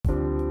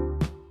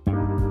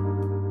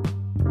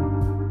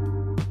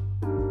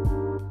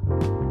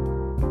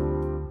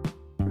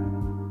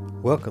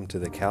Welcome to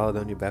the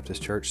Caledonia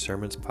Baptist Church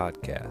Sermons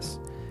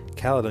Podcast.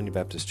 Caledonia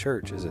Baptist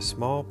Church is a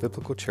small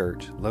biblical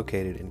church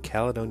located in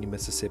Caledonia,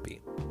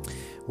 Mississippi.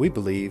 We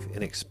believe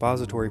in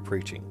expository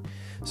preaching,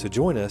 so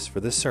join us for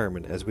this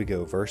sermon as we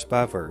go verse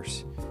by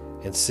verse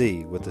and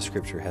see what the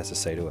Scripture has to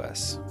say to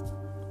us.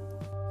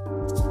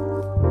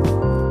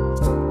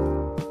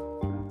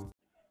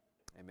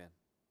 Amen.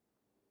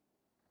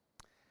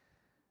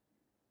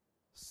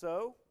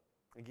 So,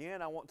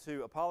 again, I want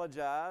to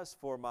apologize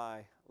for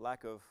my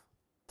lack of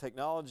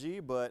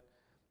technology, but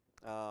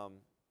I'll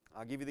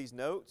give you these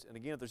notes. And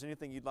again, if there's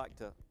anything you'd like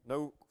to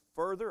know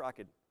further, I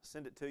could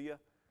send it to you.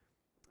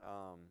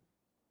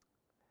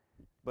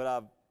 But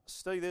I've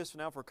studied this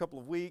now for a couple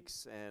of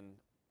weeks, and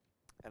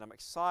I'm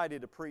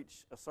excited to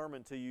preach a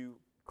sermon to you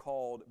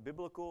called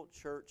Biblical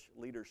Church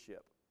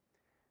Leadership.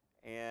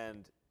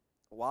 And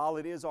while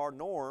it is our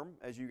norm,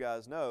 as you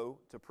guys know,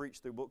 to preach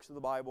through books of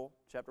the Bible,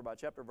 chapter by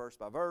chapter, verse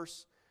by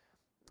verse,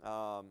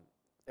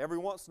 every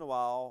once in a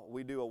while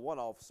we do a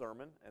one-off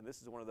sermon, and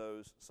this is one of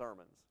those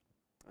sermons.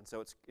 And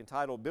so it's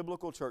entitled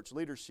Biblical Church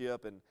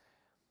Leadership,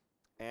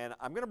 and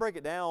I'm going to break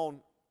it down,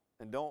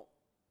 and don't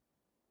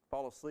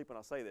fall asleep when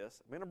I say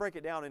this. I'm going to break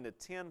it down into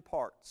 10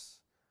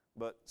 parts,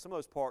 but some of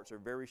those parts are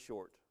very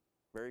short,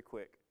 very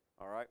quick,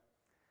 all right?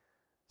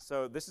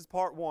 So this is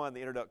part one,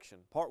 the introduction.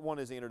 Part one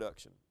is the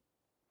introduction.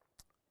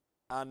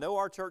 I know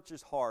our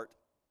church's heart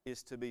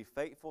is to be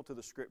faithful to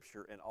the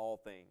Scripture in all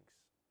things.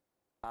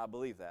 I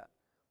believe that.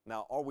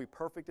 Now, are we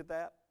perfect at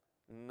that?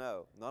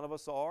 No, none of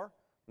us are.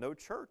 No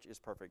church is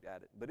perfect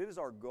at it. But it is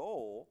our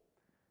goal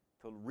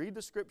to read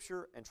the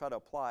Scripture and try to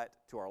apply it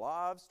to our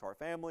lives, to our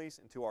families,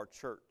 and to our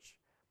church.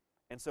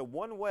 And so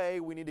one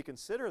way we need to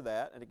consider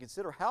that, and to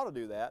consider how to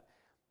do that,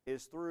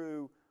 is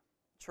through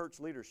church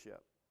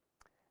leadership.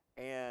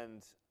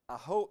 And I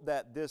hope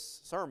that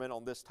this sermon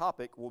on this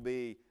topic will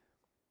be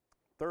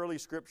thoroughly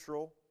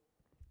scriptural,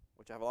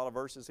 which I have a lot of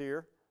verses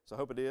here, so I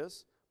hope it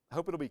is. I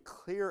hope it'll be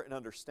clear and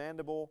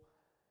understandable.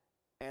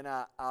 And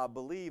I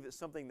believe it's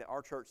something that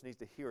our church needs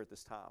to hear at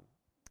this time,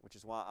 which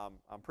is why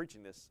I'm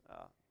preaching this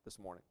this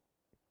morning.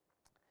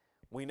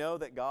 We know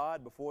that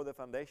God, before the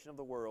foundation of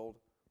the world,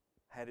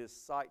 had His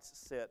sights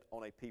set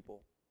on a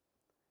people,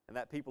 and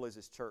that people is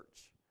His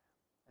church.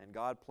 And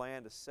God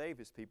planned to save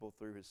His people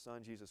through His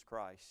Son, Jesus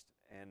Christ.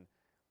 And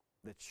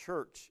the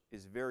church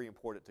is very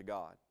important to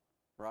God,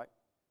 right?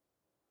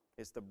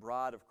 It's the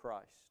bride of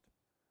Christ.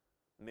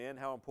 Men,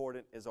 how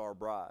important is our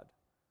bride?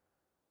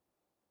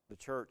 The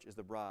church is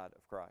the bride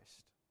of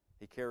Christ.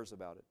 He cares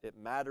about it. It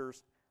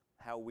matters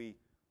how we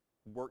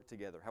work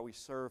together, how we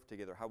serve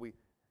together, how we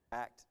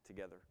act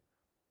together.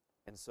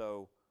 And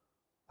so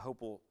I hope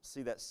we'll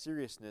see that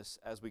seriousness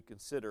as we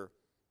consider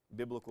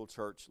biblical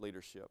church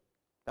leadership.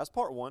 That's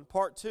part one.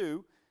 Part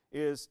two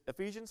is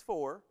Ephesians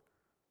 4,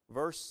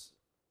 verse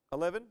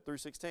 11 through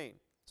 16.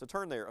 So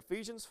turn there.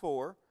 Ephesians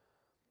 4.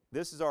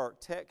 This is our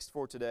text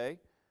for today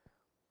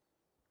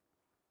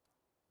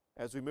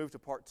as we move to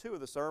part two of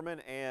the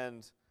sermon.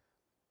 And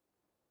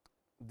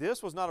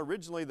this was not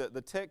originally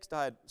the text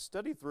I had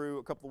studied through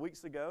a couple of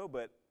weeks ago,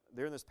 but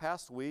during this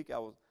past week I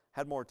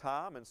had more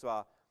time, and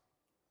so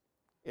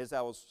as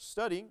I was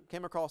studying,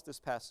 came across this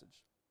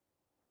passage.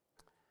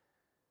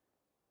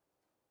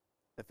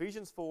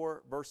 Ephesians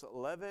 4, verse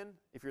 11.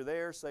 If you're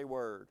there, say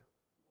word.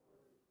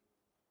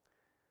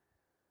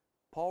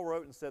 Paul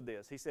wrote and said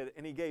this. He said,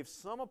 "And He gave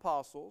some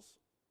apostles,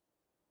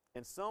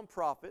 and some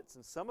prophets,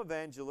 and some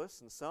evangelists,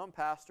 and some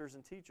pastors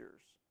and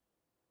teachers,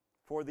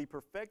 for the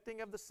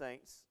perfecting of the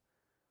saints,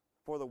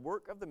 for the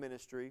work of the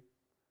ministry,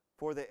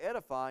 for the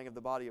edifying of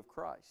the body of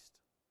Christ,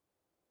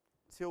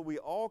 till we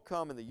all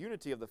come in the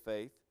unity of the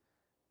faith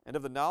and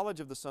of the knowledge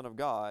of the Son of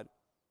God,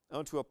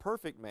 unto a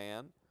perfect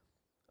man,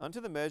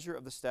 unto the measure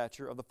of the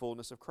stature of the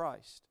fullness of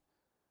Christ,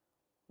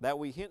 that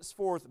we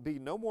henceforth be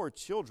no more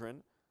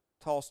children,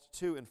 tossed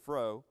to and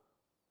fro,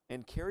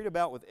 and carried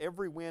about with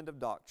every wind of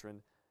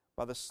doctrine,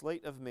 by the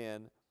sleight of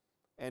men,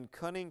 and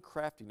cunning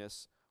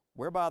craftiness,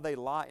 whereby they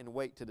lie in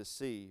wait to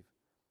deceive.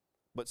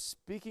 But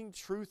speaking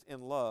truth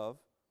in love,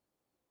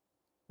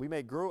 we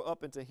may grow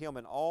up into Him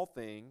in all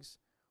things,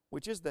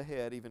 which is the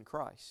head, even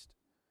Christ,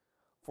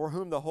 for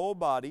whom the whole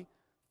body,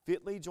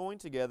 fitly joined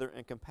together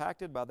and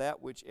compacted by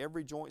that which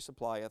every joint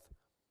supplieth,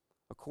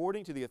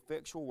 according to the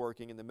effectual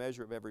working in the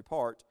measure of every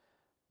part,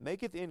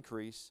 maketh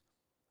increase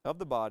of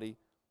the body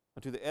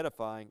unto the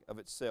edifying of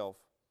itself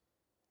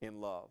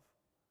in love."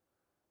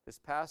 This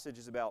passage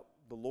is about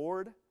the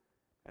Lord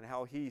and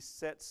how He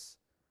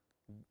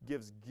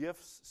gives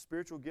gifts,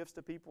 spiritual gifts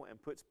to people,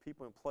 and puts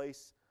people in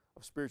place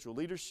of spiritual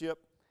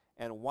leadership,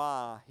 and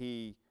why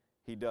He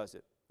does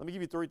it. Let me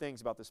give you three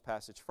things about this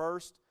passage.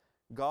 First,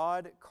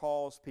 God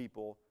calls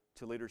people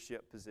to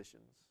leadership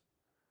positions.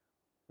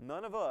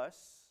 None of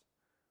us,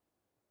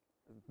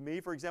 me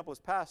for example as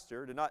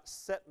pastor, did not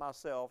set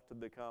myself to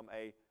become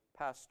a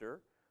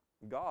pastor.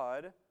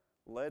 God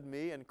led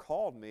me and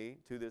called me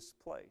to this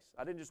place.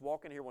 I didn't just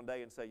walk in here one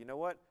day and say, you know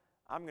what,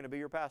 I'm going to be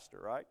your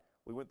pastor, right?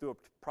 We went through a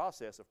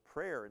process of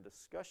prayer and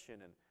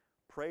discussion and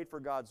prayed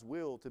for God's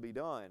will to be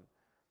done.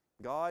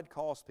 God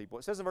calls people.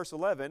 It says in verse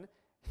 11,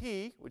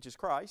 He, which is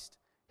Christ,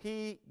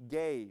 He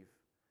gave.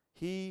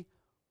 He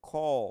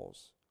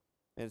calls.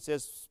 And it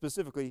says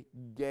specifically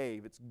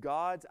gave. It's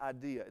God's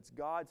idea. It's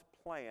God's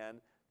plan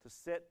to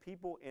set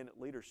people in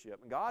leadership.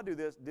 And God did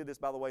this,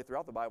 by the way,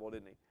 throughout the Bible,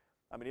 didn't He?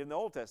 I mean, in the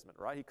Old Testament,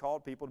 right? He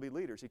called people to be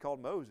leaders. He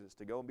called Moses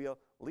to go and be a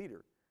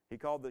leader. He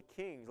called the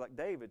kings like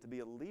David to be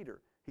a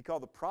leader. He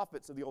called the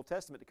prophets of the Old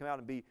Testament to come out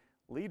and be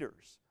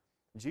leaders.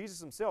 Jesus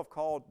Himself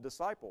called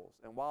disciples.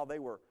 And while they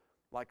were,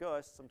 like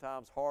us,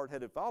 sometimes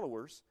hard-headed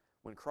followers,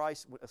 when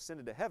Christ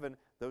ascended to heaven,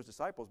 those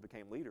disciples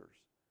became leaders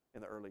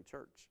in the early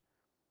church.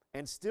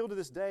 And still to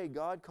this day,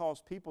 God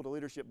calls people to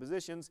leadership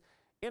positions.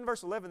 In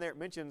verse 11 there, it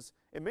mentions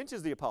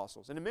the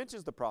apostles, and it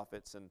mentions the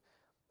prophets. And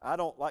I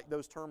don't like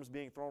those terms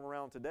being thrown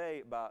around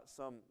today by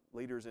some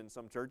leaders in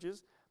some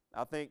churches.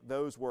 I think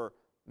those were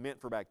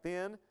meant for back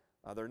then.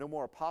 There are no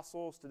more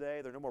apostles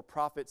today. There are no more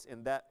prophets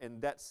in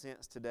that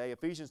sense today.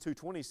 Ephesians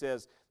 2:20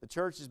 says the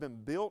church has been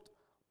built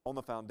on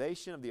the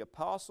foundation of the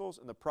apostles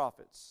and the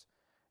prophets.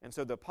 And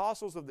so the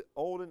apostles of the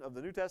Old and of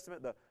the New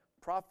Testament, the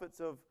prophets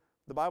of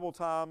the Bible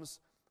times,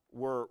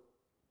 were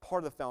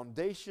part of the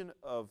foundation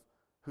of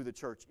who the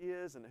church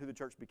is and who the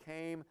church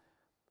became,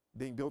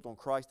 being built on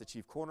Christ, the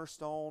chief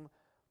cornerstone.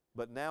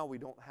 But now we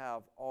don't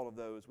have all of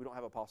those. We don't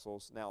have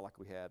apostles now like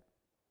we had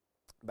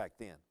back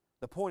then.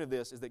 The point of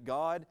this is that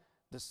God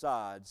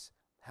decides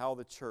how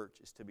the church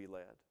is to be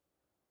led.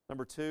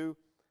 Number two,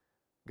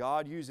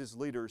 God uses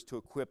leaders to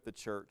equip the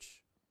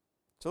church.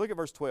 So look at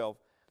verse 12.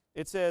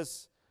 It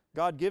says,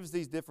 God gives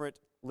these different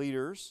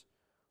leaders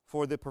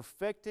for the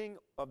perfecting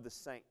of the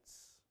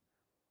saints.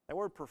 That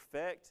word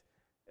perfect,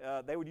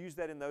 they would use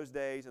that in those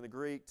days in the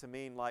Greek to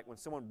mean like when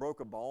someone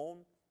broke a bone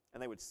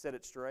and they would set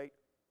it straight,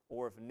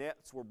 or if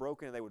nets were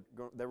broken and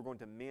they were going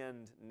to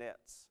mend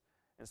nets.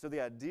 And so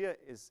the idea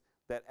is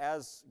that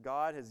as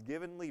God has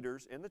given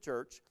leaders in the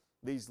church,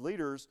 these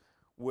leaders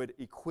would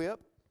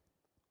equip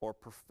or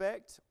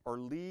perfect or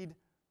lead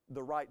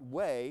the right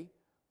way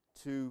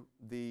to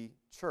the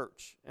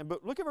church.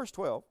 But look at verse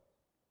 12.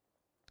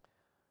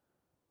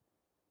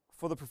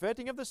 For the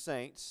perfecting of the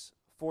saints,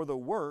 for the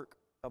work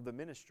of the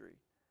ministry.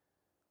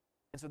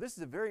 And so this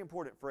is a very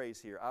important phrase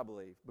here, I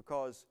believe,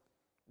 because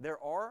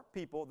there are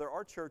people, there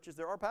are churches,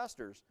 there are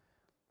pastors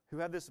who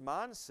have this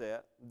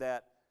mindset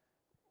that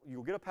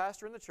you'll get a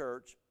pastor in the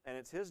church and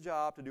it's his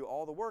job to do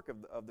all the work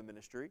of the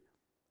ministry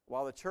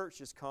while the church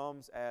just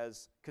comes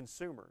as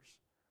consumers.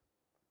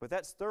 But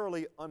that's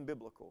thoroughly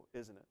unbiblical,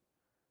 isn't it?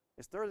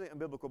 It's thoroughly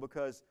unbiblical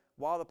because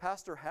while the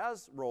pastor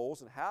has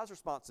roles and has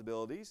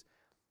responsibilities,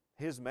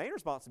 his main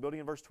responsibility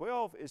in verse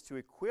 12 is to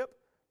equip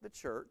the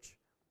church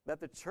that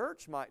the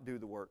church might do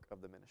the work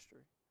of the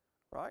ministry,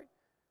 right?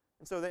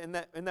 And so in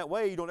that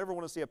way, you don't ever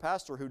want to see a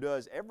pastor who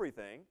does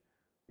everything.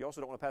 You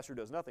also don't want a pastor who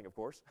does nothing, of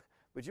course.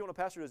 But you want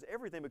a pastor who does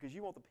everything because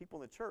you want the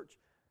people in the church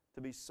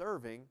to be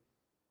serving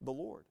the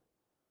Lord.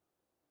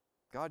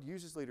 God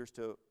uses leaders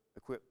to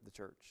equip the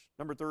church.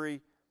 Number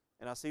three,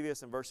 and I see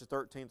this in verses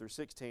 13 through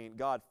 16,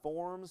 God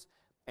forms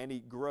and He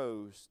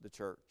grows the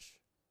church.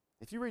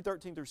 If you read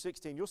 13 through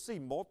 16, you'll see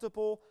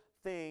multiple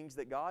things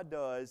that God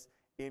does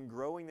in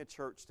growing the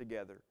church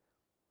together.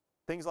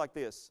 Things like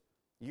this,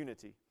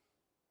 unity.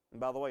 And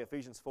by the way,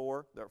 Ephesians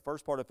 4, the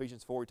first part of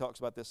Ephesians 4, he talks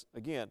about this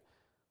again.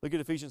 Look at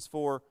Ephesians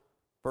 4,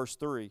 verse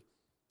 3.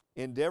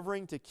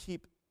 Endeavoring to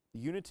keep the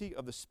unity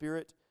of the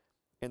Spirit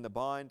in the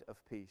bond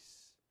of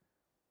peace.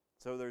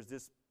 So there's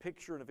this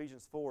picture in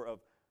Ephesians 4 of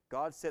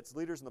God sets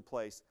leaders in the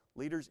place.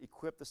 Leaders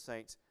equip the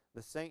saints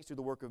do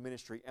the work of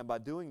ministry, and by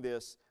doing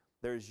this,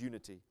 there's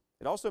unity.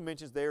 It also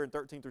mentions there in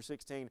 13 through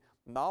 16,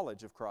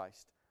 knowledge of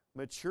Christ,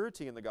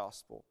 maturity in the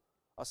gospel,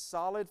 a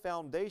solid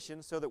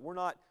foundation so that we're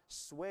not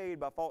swayed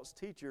by false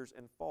teachers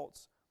and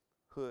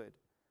falsehood.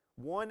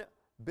 One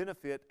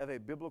benefit of a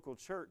biblical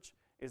church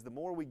is the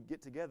more we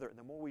get together and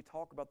the more we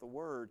talk about the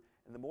Word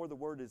and the more the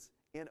Word is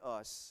in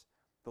us,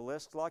 the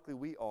less likely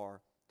we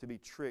are to be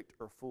tricked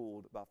or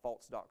fooled by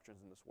false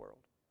doctrines in this world.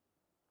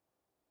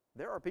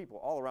 There are people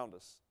all around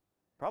us,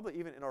 probably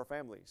even in our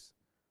families,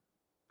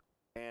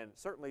 and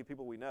certainly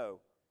people we know,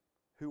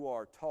 who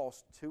are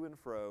tossed to and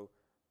fro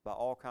by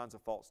all kinds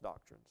of false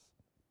doctrines.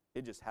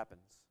 It just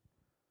happens.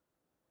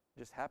 It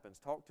just happens.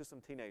 Talk to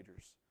some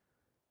teenagers.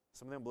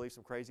 Some of them believe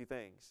some crazy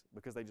things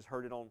because they just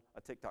heard it on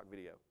a TikTok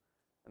video.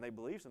 And they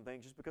believe some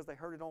things just because they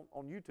heard it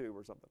on YouTube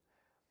or something.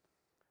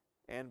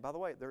 And by the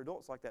way, there are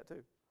adults like that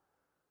too.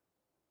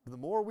 The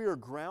more we are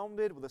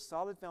grounded with a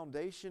solid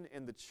foundation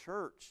in the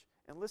church,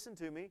 and listen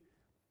to me,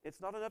 it's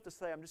not enough to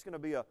say, I'm just going to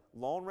be a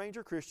Lone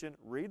Ranger Christian,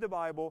 read the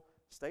Bible,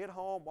 stay at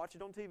home, watch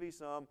it on TV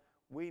some.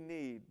 We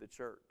need the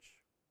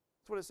church.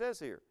 That's what it says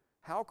here.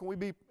 How can we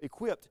be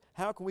equipped?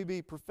 How can we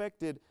be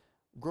perfected,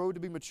 grow to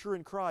be mature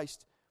in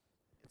Christ?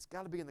 It's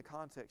got to be in the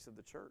context of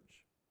the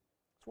church.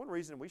 It's one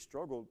reason we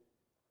struggled.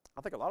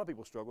 I think a lot of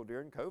people struggled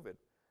during COVID.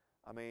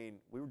 I mean,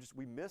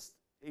 we missed,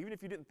 even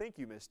if you didn't think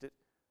you missed it,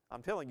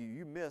 I'm telling you,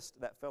 you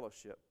missed that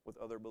fellowship with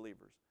other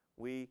believers.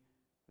 We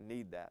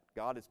need that.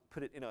 God has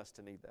put it in us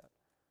to need that.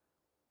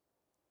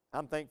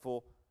 I'm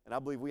thankful and I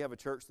believe we have a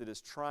church that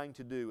is trying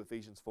to do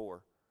Ephesians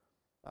 4.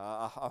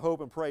 I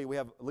hope and pray we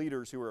have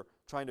leaders who are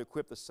trying to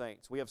equip the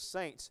saints. We have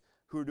saints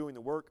who are doing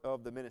the work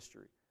of the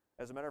ministry.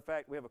 As a matter of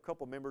fact, we have a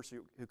couple members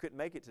who couldn't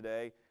make it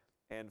today,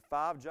 and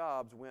 5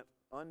 jobs went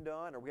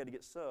undone, or we had to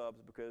get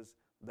subs because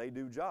they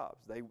do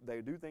jobs.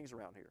 They do things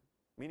around here.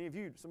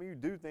 Some of you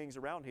do things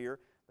around here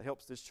that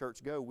helps this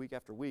church go week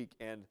after week,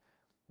 and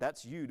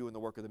that's you doing the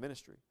work of the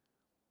ministry.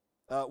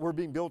 We're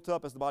being built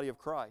up as the body of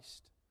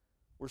Christ.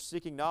 We're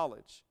seeking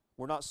knowledge.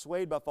 We're not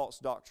swayed by false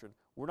doctrine.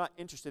 We're not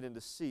interested in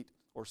deceit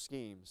or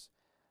schemes.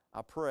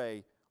 I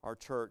pray our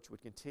church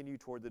would continue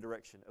toward the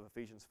direction of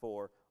Ephesians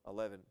 4:1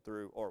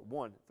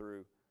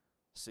 through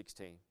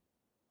 16.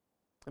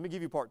 Let me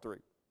give you part 3.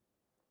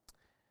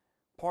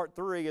 Part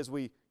 3, as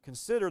we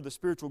consider the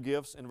spiritual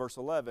gifts in verse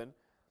 11,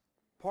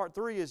 part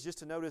 3 is just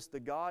to notice the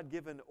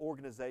God-given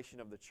organization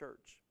of the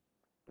church.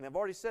 And I've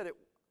already said it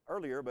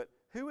earlier, but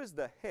who is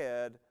the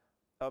head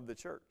of the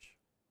church?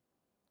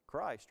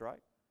 Christ,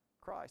 right?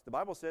 Christ. The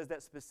Bible says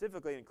that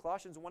specifically in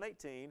Colossians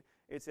 1:18,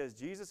 it says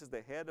Jesus is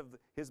the head of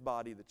His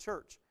body, the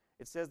church.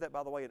 It says that,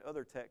 by the way, in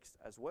other texts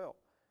as well.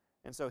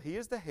 And so He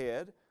is the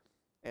head,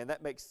 and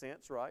that makes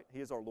sense, right?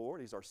 He is our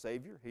Lord. He's our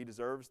Savior. He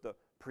deserves the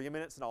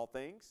preeminence in all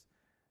things.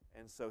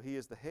 And so He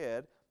is the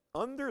head.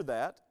 Under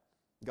that,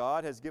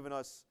 God has given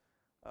us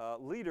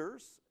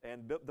leaders,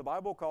 and the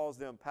Bible calls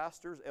them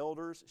pastors,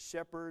 elders,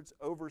 shepherds,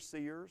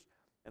 overseers,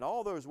 and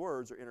all those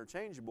words are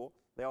interchangeable.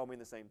 They all mean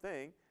the same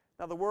thing.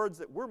 Now, the words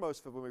that we're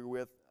most familiar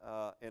with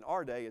in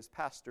our day is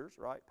pastors,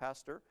 right?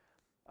 Pastor.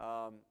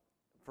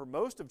 For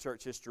most of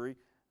church history,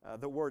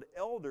 the word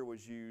elder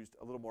was used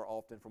a little more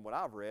often from what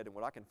I've read and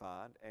what I can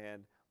find,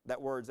 and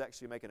that word's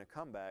actually making a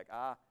comeback.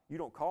 You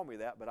don't call me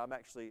that, but I'm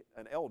actually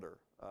an elder,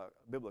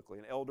 biblically.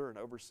 An elder, an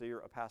overseer,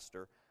 a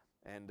pastor,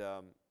 and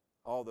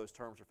all those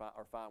terms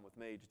are fine with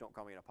me. Just don't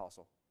call me an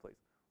apostle, please,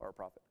 or a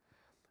prophet.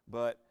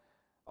 But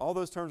all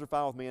those terms are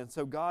fine with me, and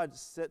so God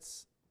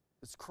it's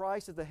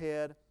Christ at the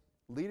head,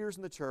 leaders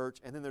in the church,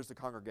 and then there's the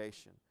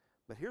congregation.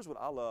 But here's what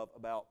I love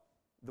about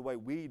the way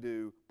we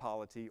do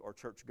polity or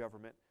church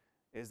government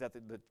is that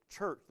the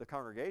church, the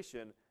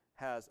congregation,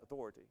 has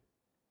authority.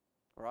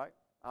 All right?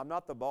 I'm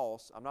not the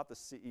boss. I'm not the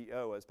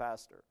CEO as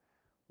pastor.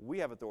 We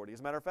have authority. As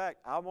a matter of fact,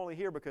 I'm only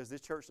here because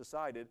this church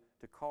decided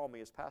to call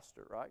me as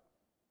pastor, right?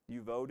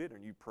 You voted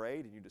and you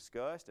prayed and you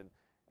discussed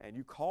and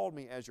you called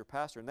me as your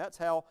pastor. And that's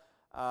how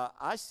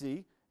I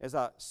see, as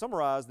I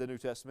summarize the New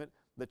Testament,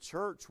 the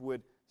church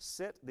would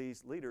set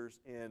these leaders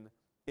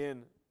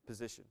in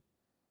position.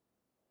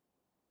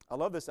 I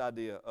love this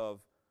idea of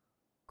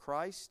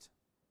Christ,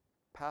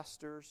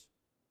 pastors,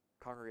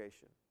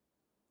 congregation,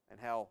 and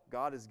how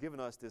God has given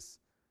us this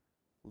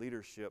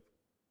leadership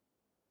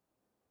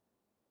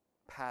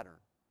pattern.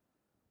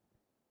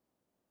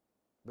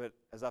 But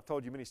as I've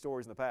told you many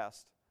stories in the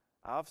past,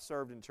 I've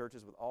served in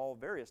churches with all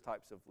various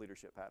types of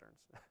leadership patterns.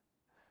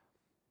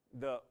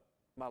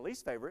 My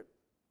least favorite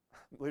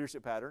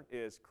leadership pattern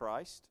is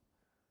Christ,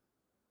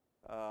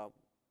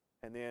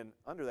 and then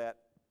under that,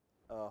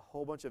 a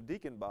whole bunch of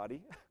deacon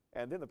body,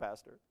 and then the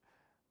pastor.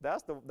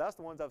 That's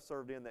the ones I've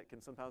served in that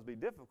can sometimes be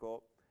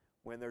difficult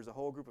when there's a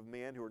whole group of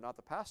men who are not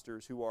the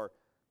pastors who are,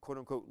 quote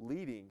unquote,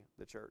 leading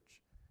the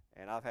church.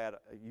 And I've had,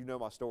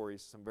 my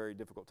stories, some very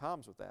difficult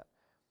times with that.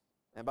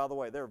 And by the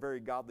way, there are very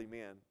godly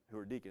men who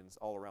are deacons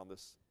all around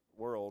this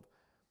world,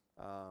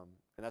 and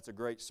that's a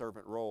great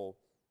servant role.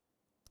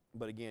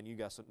 But again, you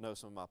guys know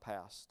some of my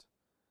past.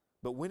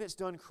 But when it's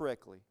done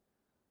correctly,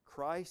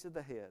 Christ is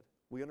the head.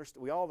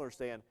 We all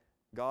understand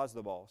God's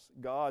the boss.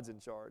 God's in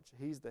charge.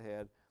 He's the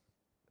head.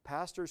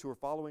 Pastors who are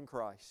following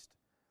Christ,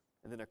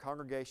 and then a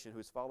congregation who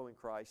is following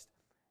Christ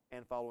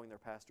and following their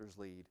pastor's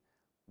lead.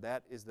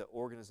 That is the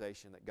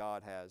organization that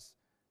God has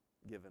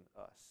given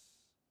us.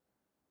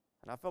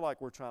 And I feel like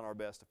we're trying our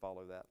best to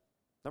follow that.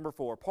 Number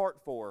 4, part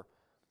 4.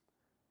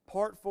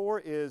 Part 4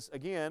 is,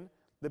 again,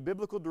 the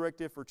biblical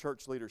directive for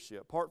church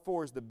leadership. Part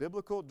 4 is the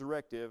biblical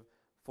directive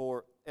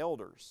for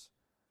elders.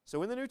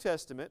 So in the New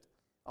Testament,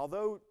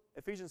 although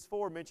Ephesians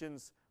 4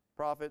 mentions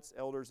prophets,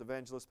 elders,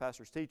 evangelists,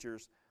 pastors,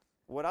 teachers,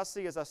 what I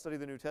see as I study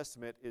the New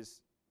Testament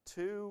is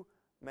 2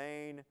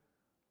 main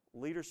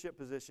leadership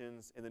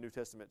positions in the New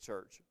Testament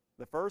church.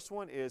 The first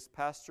one is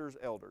pastors,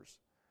 elders.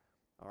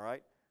 All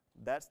right?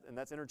 That's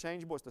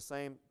interchangeable. It's the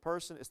same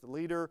person. It's the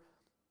leader.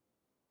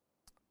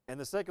 And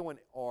the second one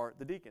are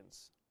the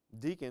deacons.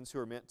 Deacons who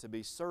are meant to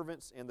be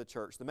servants in the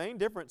church. The main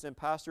difference in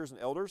pastors and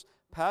elders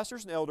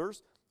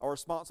are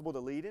responsible to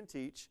lead and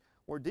teach,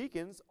 where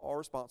deacons are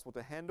responsible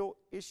to handle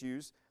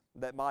issues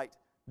that might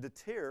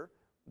deter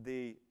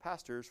the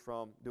pastors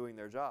from doing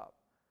their job.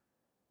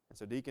 And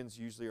so deacons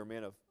usually are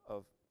men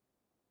of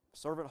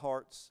servant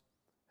hearts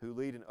who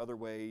lead in other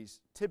ways,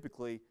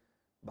 typically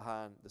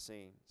behind the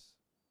scenes.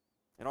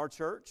 In our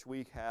church,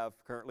 we have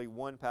currently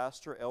 1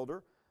 pastor,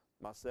 elder,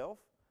 myself.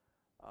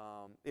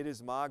 It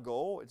is my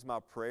goal, it's my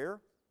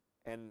prayer,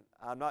 and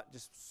I'm not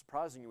just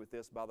surprising you with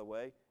this, by the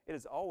way. It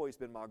has always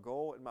been my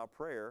goal and my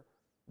prayer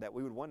that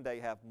we would one day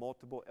have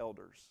multiple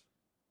elders.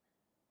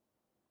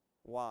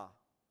 Why?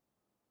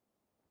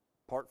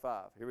 Part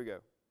 5, here we go.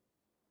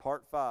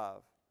 Part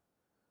 5.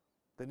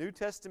 The New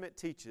Testament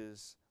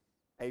teaches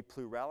a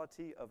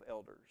plurality of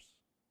elders.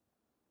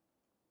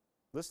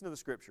 Listen to the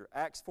scripture.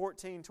 Acts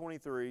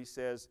 14:23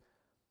 says,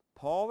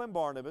 Paul and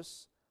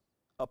Barnabas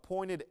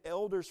appointed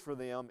elders for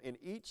them in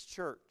each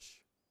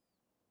church,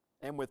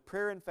 and with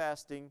prayer and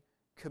fasting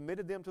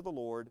committed them to the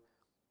Lord,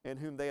 in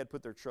whom they had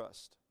put their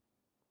trust.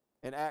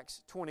 In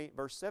Acts 20,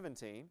 verse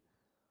 17,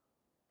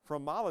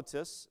 from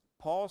Miletus,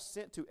 Paul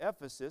sent to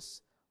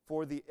Ephesus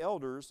for the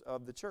elders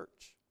of the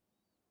church.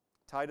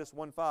 Titus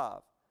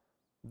 1:5,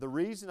 the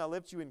reason I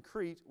left you in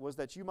Crete was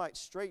that you might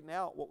straighten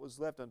out what was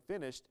left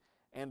unfinished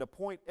and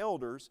appoint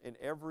elders in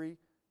every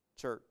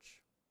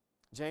church.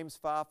 James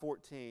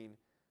 5:14,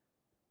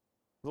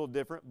 a little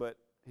different, but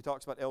he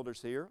talks about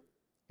elders here.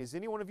 Is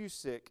any one of you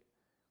sick?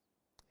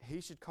 He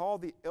should call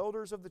the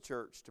elders of the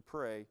church to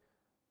pray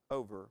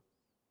over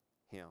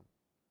him.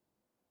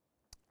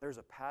 There's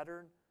a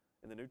pattern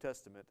in the New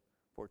Testament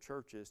for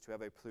churches to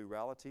have a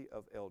plurality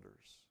of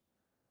elders.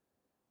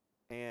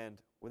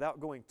 And without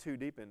going too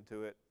deep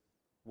into it,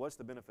 what's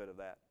the benefit of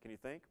that? Can you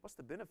think? What's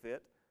the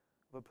benefit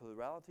of a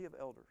plurality of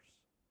elders?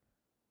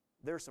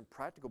 There are some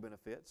practical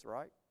benefits,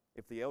 right?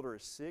 If the elder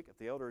is sick, if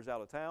the elder is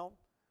out of town,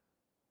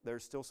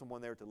 there's still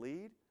someone there to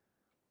lead.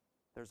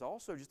 There's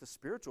also just a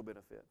spiritual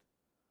benefit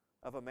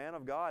of a man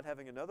of God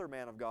having another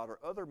man of God or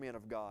other men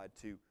of God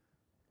to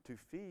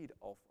feed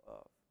off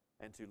of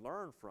and to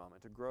learn from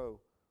and to grow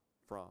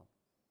from.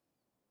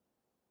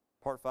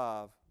 Part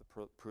 5,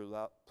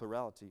 the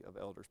plurality of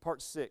elders.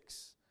 Part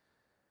 6,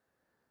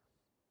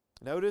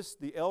 notice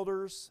the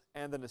elders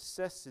and the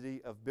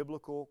necessity of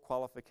biblical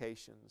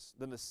qualifications.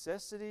 The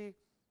necessity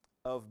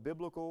of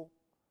biblical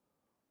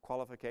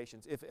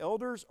qualifications. If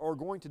elders are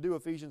going to do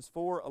Ephesians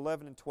 4,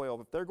 11, and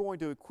 12, if they're going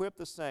to equip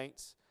the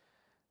saints,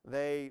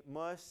 they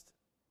must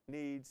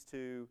need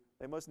to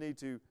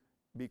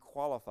be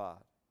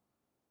qualified.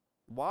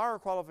 Why are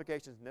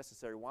qualifications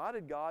necessary? Why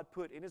did God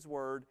put in His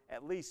Word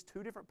at least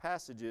 2 different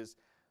passages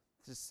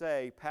to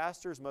say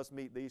pastors must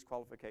meet these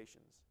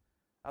qualifications?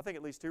 I think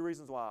at least 2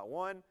 reasons why.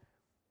 One,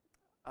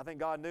 I think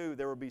God knew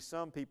there would be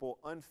some people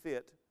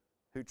unfit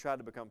who tried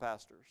to become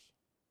pastors.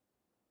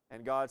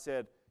 And God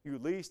said, you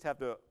at least have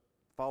to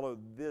follow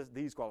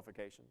these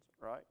qualifications,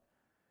 right?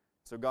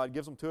 So God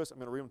gives them to us. I'm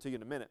going to read them to you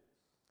in a minute.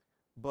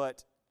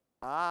 But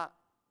I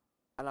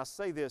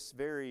say this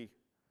very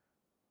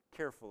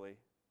carefully,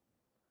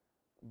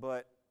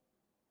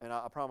 and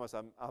I promise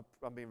I'm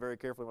being very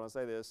careful when I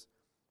say this,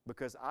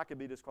 because I could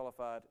be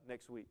disqualified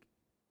next week,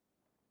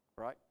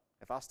 right?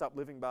 If I stop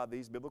living by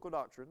these biblical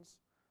doctrines,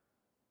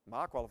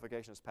 my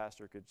qualification as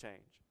pastor could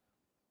change.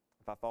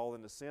 If I fall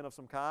into sin of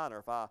some kind, or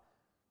if I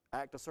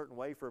act a certain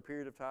way for a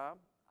period of time,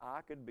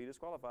 I could be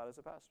disqualified as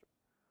a pastor.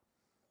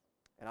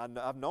 And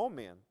I've known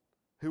men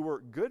who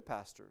were good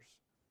pastors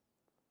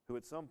who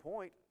at some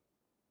point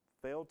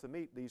failed to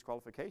meet these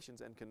qualifications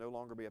and can no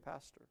longer be a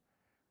pastor.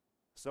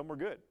 Some were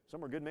good. Some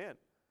were good men.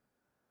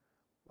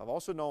 I've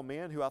also known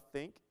men who I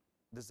think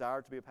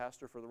desired to be a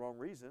pastor for the wrong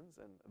reasons,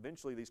 and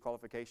eventually these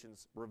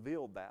qualifications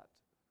revealed that.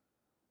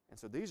 And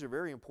so these are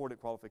very important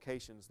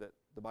qualifications that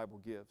the Bible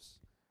gives.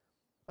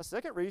 A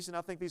second reason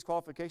I think these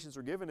qualifications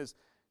are given is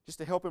just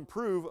to help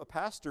improve a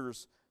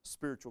pastor's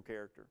spiritual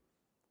character.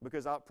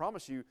 Because I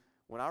promise you,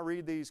 when I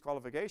read these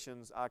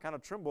qualifications, I kind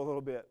of tremble a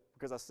little bit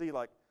because I see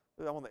like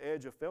I'm on the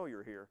edge of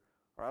failure here,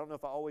 or I don't know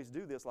if I always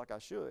do this like I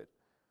should.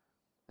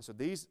 And so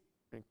these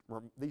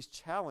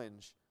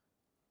challenge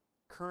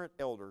current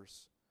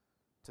elders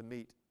to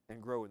meet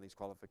and grow in these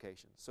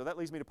qualifications. So that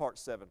leads me to part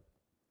 7.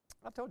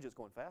 I told you it's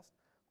going fast.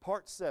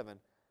 Part 7,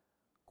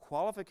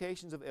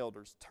 qualifications of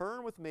elders.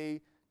 Turn with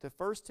me to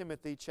 1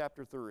 Timothy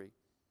chapter 3.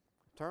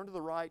 Turn to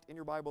the right in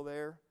your Bible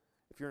there.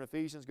 If you're in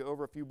Ephesians, go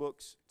over a few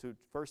books to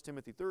 1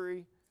 Timothy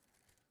 3.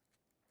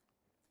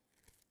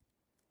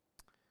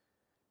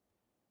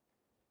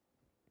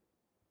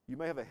 You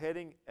may have a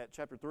heading at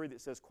chapter 3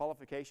 that says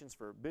qualifications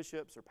for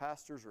bishops or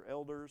pastors or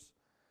elders.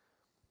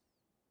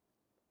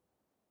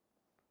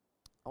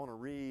 I want to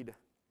read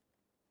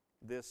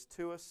this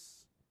to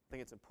us. I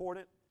think it's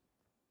important.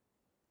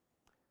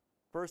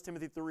 1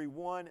 Timothy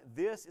 3:1,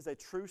 this is a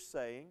true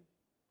saying.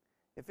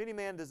 If any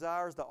man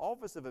desires the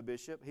office of a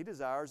bishop, he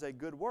desires a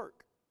good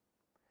work.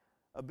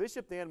 A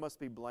bishop then must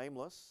be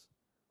blameless,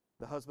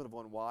 the husband of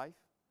one wife,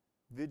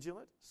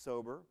 vigilant,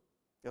 sober,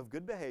 of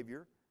good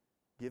behavior,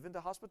 given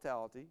to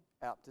hospitality,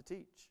 apt to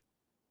teach,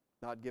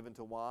 not given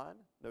to wine,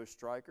 no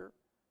striker,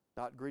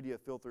 not greedy of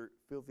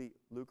filthy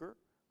lucre,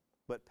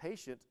 but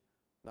patient,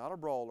 not a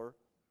brawler,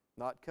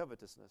 not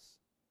covetous,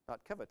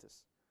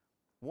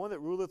 one that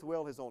ruleth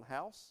well his own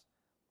house,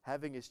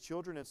 having his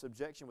children in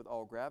subjection with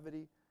all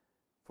gravity.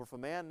 For if a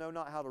man know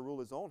not how to rule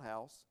his own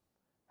house,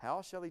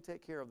 how shall he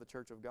take care of the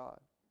church of God?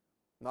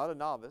 Not a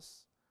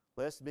novice,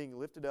 lest being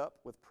lifted up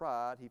with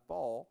pride he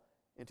fall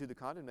into the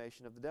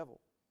condemnation of the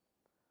devil.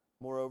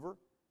 Moreover,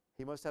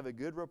 he must have a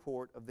good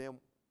report of them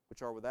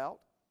which are without,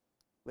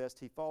 lest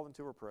he fall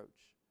into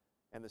reproach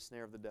and the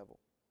snare of the devil.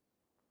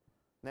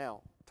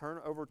 Now,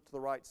 turn over to the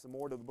right some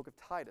more to the book of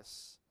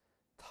Titus.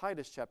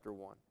 Titus chapter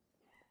 1.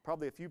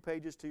 probably a few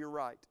pages to your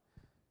right.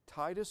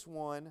 Titus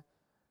 1,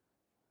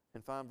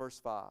 and find verse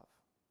 5.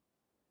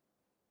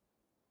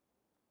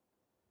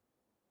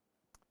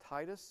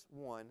 Titus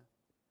 1,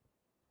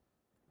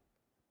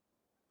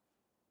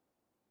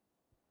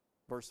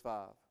 verse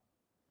 5.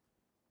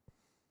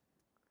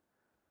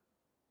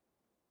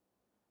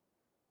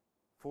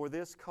 For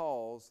this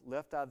cause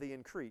left I thee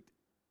in Crete,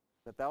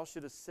 that thou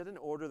shouldest set in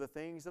order the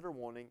things that are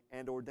wanting,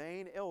 and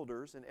ordain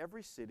elders in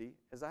every city,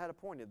 as I had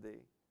appointed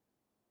thee.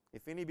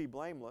 If any be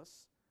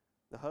blameless,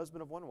 the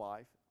husband of one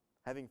wife,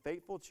 having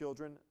faithful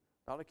children,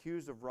 not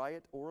accused of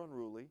riot or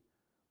unruly,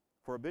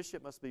 for a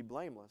bishop must be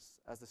blameless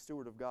as the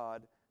steward of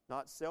God,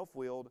 not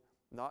self-willed,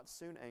 not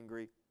soon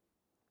angry,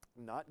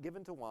 not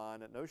given to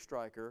wine, no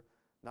striker,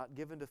 not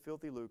given to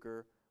filthy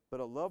lucre,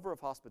 but a lover of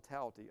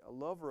hospitality, a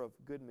lover of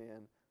good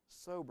men,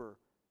 sober,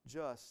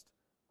 just,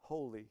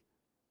 holy,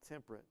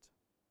 temperate,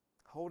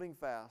 holding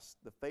fast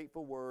the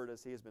faithful word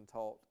as he has been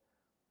taught,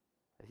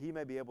 that he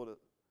may be able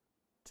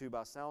to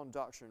by sound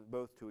doctrine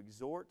both to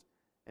exhort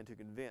and to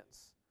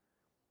convince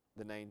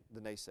the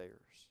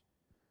naysayers.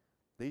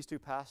 These two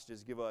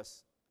passages give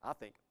us, I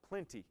think,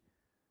 plenty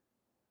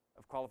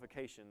of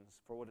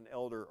qualifications for what an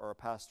elder or a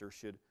pastor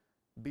should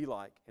be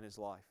like in his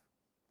life.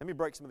 Let me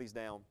break some of these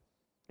down.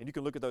 And you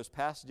can look at those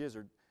passages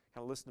or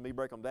kind of listen to me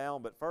break them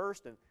down. But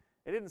first, and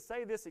it didn't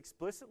say this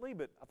explicitly,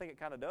 but I think it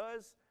kind of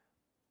does.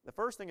 The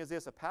first thing is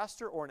this: a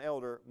pastor or an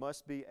elder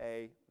must be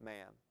a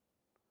man.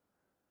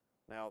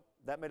 Now,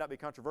 that may not be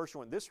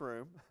controversial in this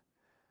room,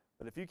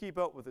 but if you keep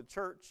up with the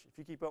church, if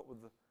you keep up with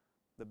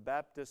the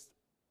Baptist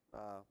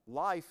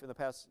life in the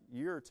past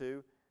year or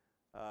two,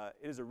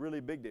 it is a really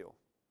big deal.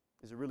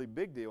 It's a really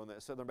big deal in the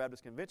Southern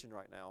Baptist Convention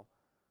right now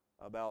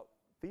about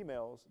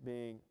females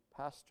being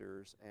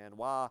pastors, and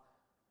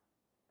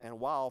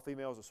while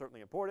females are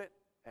certainly important,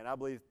 and I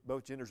believe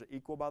both genders are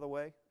equal, by the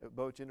way.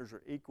 Both genders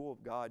are equal.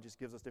 God just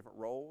gives us different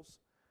roles.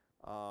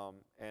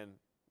 And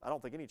I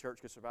don't think any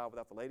church could survive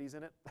without the ladies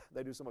in it.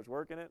 They do so much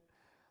work in it.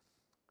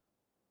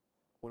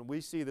 When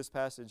we see this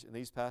passage and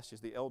these passages,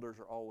 the elders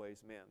are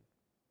always men.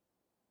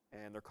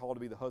 And they're called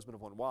to be the husband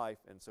of one wife.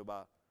 And so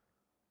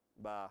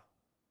by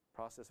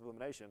process of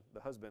elimination,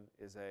 the husband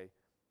is a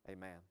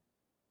man.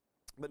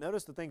 But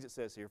notice the things it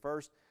says here.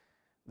 First,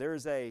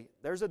 there's a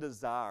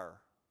desire.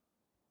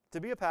 To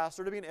be a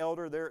pastor, to be an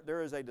elder,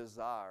 there is a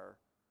desire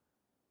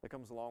that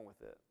comes along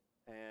with it.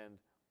 And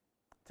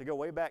to go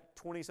way back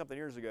 20-something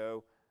years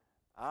ago,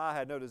 I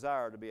had no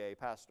desire to be a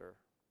pastor.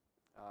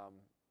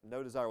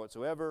 No desire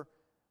whatsoever.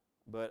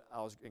 But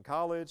I was in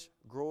college,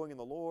 growing in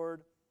the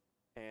Lord,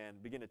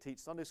 and began to teach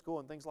Sunday school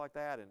and things like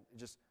that. And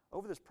just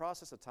over this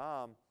process of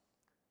time,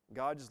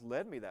 God just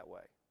led me that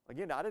way.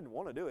 Again, I didn't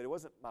want to do it. It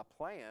wasn't my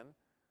plan.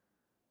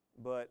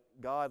 But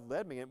God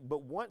led me.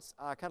 But once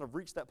I kind of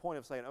reached that point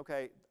of saying,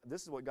 okay,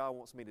 this is what God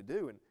wants me to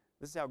do, and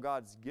this is how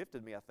God's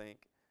gifted me, I think,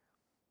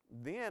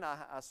 then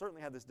I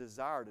certainly had this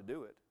desire to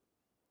do it.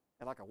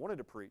 And like I wanted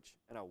to preach,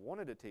 and I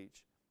wanted to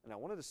teach, and I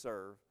wanted to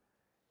serve.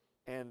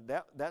 And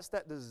that's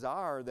that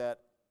desire that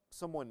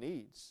someone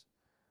needs.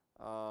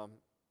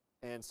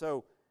 And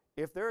so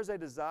if there is a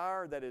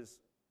desire that is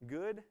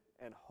good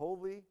and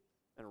holy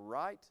and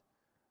right,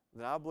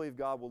 then I believe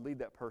God will lead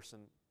that person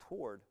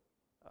toward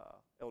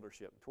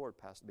eldership, toward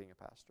being a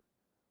pastor.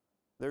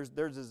 There's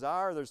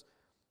desire,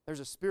 there's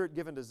a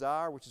Spirit-given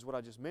desire, which is what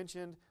I just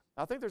mentioned.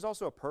 I think there's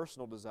also a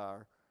personal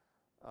desire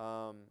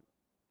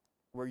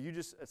where you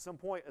just, at some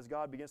point, as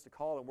God begins to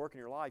call and work in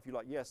your life, you're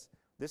like, yes,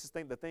 this is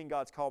the thing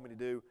God's called me to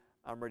do,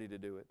 I'm ready to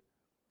do it.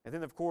 And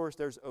then, of course,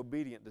 there's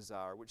obedient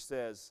desire, which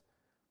says,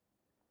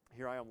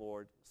 here I am,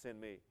 Lord, send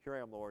me. Here I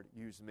am, Lord,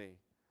 use me.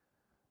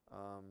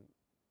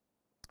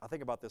 I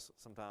think about this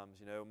sometimes,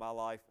 my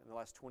life in the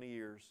last 20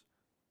 years,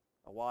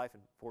 a wife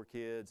and 4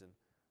 kids,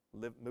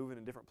 and moving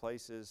in different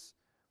places.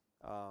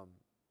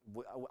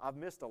 I've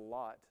missed a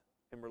lot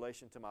in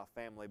relation to my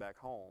family back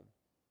home,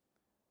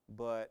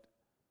 but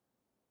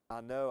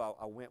I know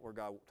I went where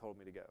God told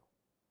me to go,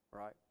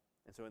 right?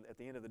 And so at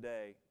the end of the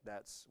day,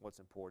 that's what's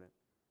important,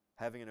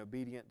 having an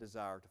obedient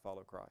desire to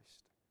follow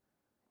Christ.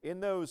 In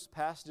those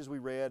passages we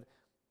read,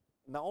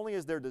 not only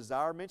is their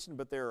desire mentioned,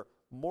 but their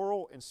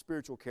moral and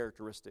spiritual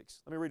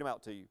characteristics. Let me read them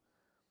out to you.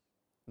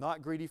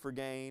 Not greedy for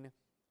gain,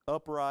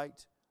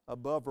 upright,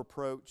 above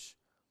reproach,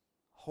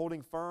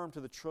 holding firm to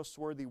the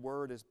trustworthy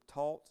word as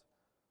taught,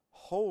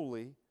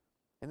 holy.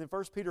 And then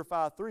 1 Peter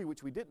 5:3,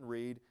 which we didn't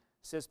read,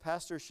 says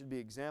pastors should be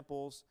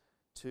examples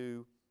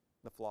to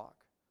the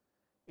flock.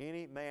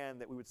 Any man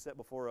that we would set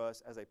before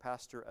us as a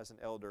pastor, as an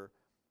elder,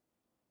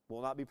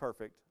 will not be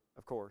perfect,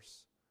 of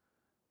course,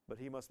 but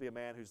he must be a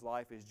man whose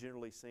life is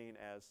generally seen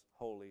as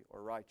holy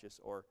or righteous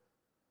or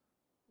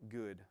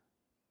good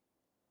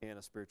in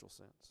a spiritual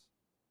sense.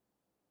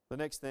 The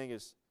next thing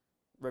is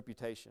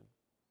reputation.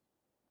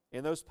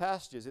 In those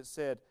passages, it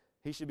said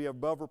he should be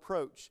above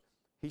reproach,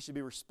 he should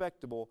be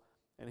respectable,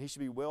 and he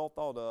should be well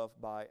thought of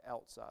by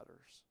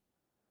outsiders.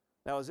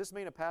 Now, does this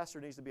mean a pastor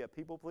needs to be a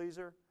people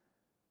pleaser?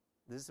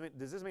 Does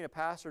this mean a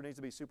pastor needs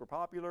to be super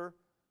popular?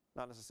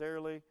 Not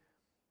necessarily,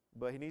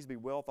 but he needs to be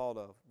well thought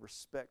of,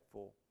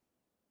 respectful,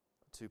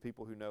 to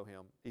people who know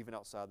Him, even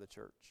outside the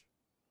church.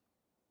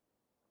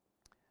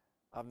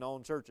 I've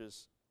known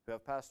churches who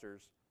have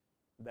pastors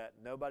that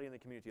nobody in the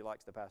community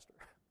likes the pastor.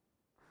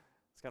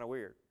 It's kind of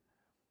weird,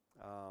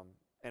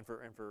 and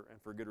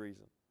for good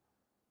reason.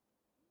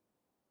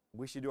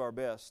 We should do our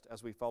best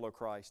as we follow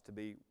Christ to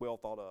be well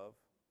thought of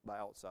by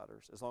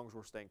outsiders, as long as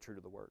we're staying true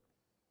to the Word.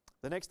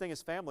 The next thing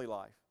is family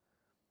life.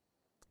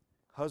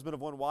 Husband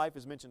of one wife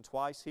is mentioned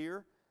twice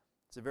here.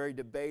 It's a very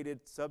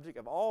debated subject.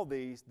 Of all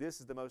these, this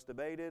is the most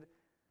debated.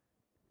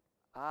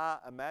 I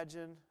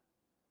imagine,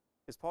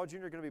 is Paul Jr.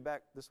 going to be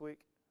back this week?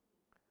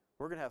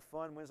 We're going to have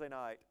fun Wednesday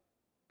night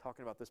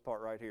talking about this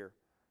part right here,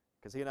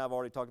 because he and I have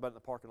already talked about it in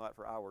the parking lot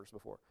for hours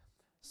before.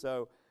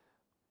 So,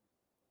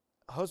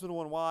 husband of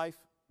one wife,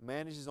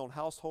 manages his own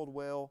household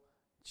well,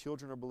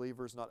 children are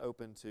believers, not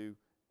open to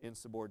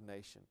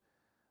insubordination.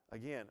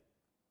 Again,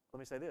 let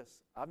me say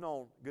this. I've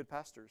known good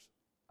pastors.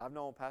 I've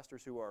known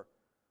pastors who are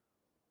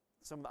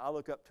some I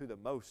look up to the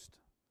most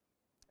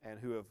and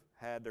who have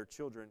had their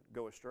children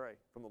go astray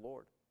from the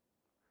Lord.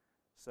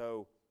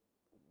 So,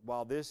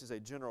 while this is a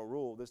general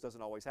rule, this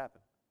doesn't always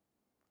happen.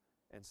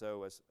 And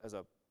so, as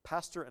a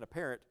pastor and a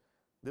parent,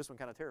 this one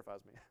kind of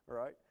terrifies me, all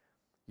right?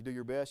 You do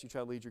your best, you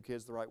try to lead your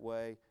kids the right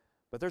way.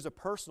 But there's a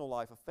personal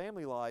life, a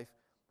family life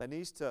that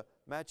needs to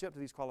match up to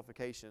these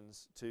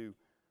qualifications to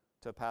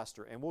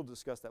pastor. And we'll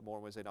discuss that more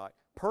on Wednesday night.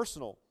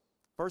 Personal,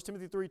 1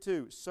 Timothy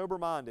 3:2,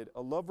 sober-minded,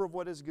 a lover of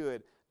what is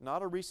good,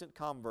 not a recent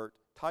convert.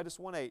 Titus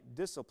 1:8,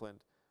 disciplined,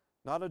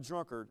 not a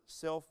drunkard,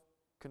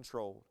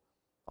 self-controlled.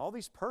 All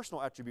these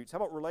personal attributes. How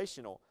about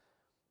relational?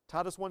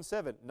 Titus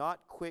 1:7,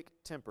 not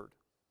quick-tempered.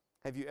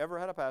 Have you ever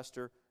had a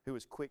pastor who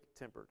is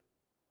quick-tempered?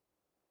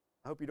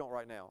 I hope you don't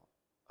right now.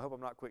 I hope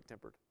I'm not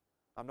quick-tempered.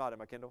 I'm not,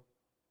 am I, Kendall?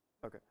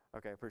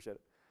 Okay, appreciate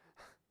it.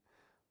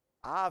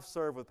 I've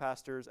served with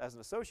pastors as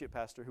an associate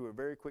pastor who are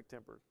very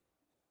quick-tempered,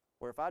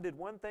 where if I did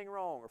one thing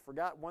wrong or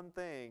forgot one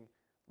thing,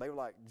 they would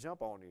like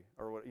jump on you.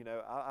 Or what,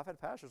 I've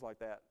had pastors like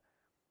that,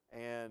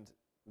 and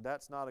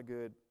that's not a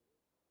good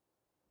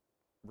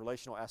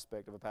relational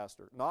aspect of a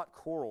pastor. Not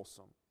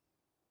quarrelsome,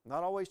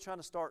 not always trying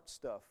to start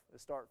stuff, to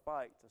start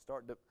fights, to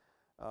start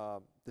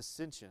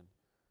dissension.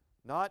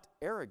 Not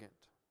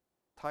arrogant.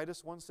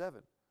 Titus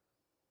 1:7.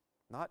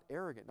 Not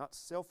arrogant, not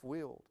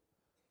self-willed.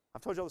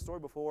 I've told you all the story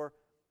before.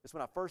 It's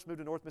when I first moved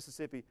to North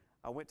Mississippi.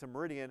 I went to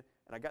Meridian,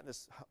 and I got in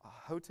this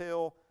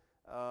hotel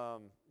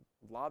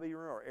lobby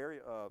room or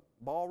area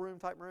ballroom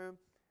type room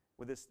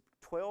with this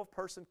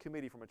 12-person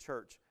committee from a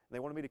church. And they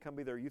wanted me to come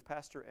be their youth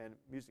pastor and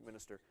music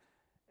minister.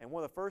 And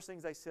one of the first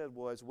things they said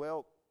was,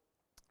 well,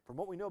 from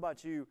what we know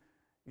about you,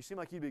 you seem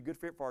like you'd be a good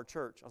fit for our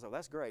church. I was like, well,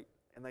 that's great.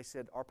 And they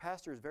said, our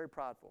pastor is very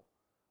prideful.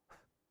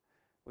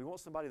 We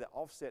want somebody that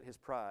offset his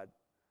pride.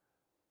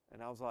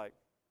 And I was like,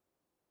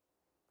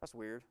 that's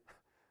weird.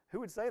 Who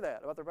would say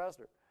that about their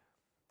pastor?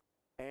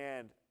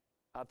 And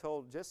I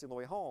told Jesse on the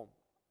way home,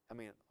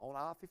 on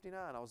I-59,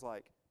 I was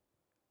like,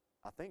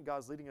 I think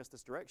God's leading us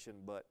this direction,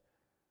 but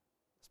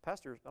this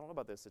pastor, I don't know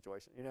about this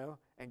situation,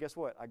 And guess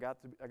what? I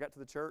got to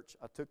the church,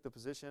 I took the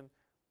position,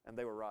 and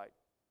they were right.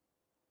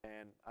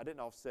 And I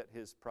didn't offset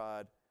his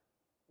pride.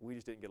 We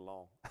just didn't get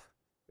along.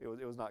 It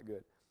was not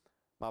good.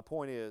 My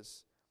point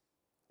is,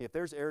 if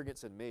there's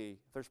arrogance in me,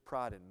 if there's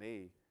pride in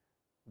me,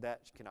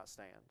 that cannot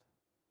stand,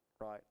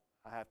 right?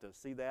 I have to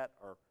see that,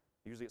 or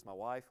usually it's my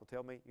wife who will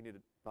tell me, you need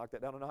to knock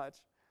that down a notch.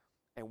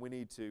 And we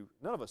need to,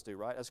 none of us do,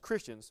 right? As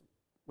Christians,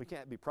 we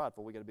can't be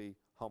prideful. We got to be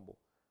humble.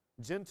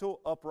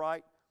 Gentle,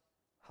 upright,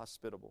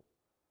 hospitable.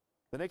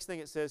 The next thing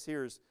it says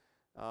here is,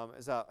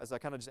 as I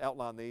kind of just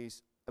outline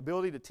these,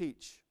 ability to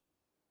teach.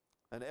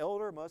 An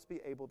elder must be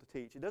able to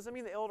teach. It doesn't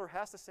mean the elder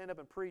has to stand up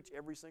and preach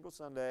every single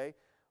Sunday,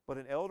 but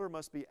an elder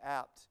must be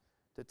apt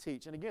to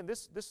teach. And again,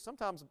 this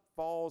sometimes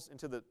falls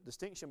into the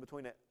distinction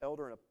between an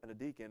elder and a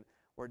deacon,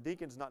 where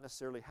deacons not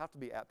necessarily have to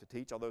be apt to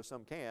teach, although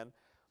some can,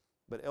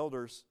 but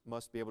elders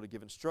must be able to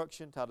give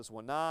instruction. Titus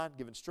 1:9,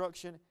 give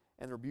instruction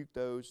and rebuke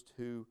those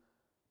who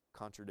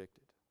contradict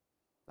it.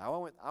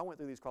 Now, I went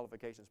through these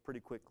qualifications pretty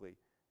quickly,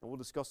 and we'll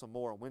discuss them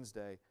more on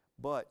Wednesday,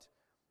 but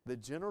the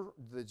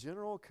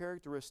general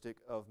characteristic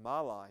of my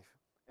life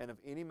and of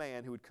any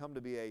man who would come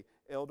to be an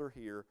elder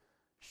here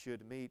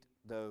should meet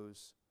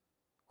those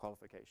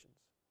qualifications.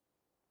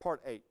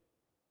 Part 8.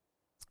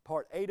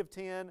 Part 8 of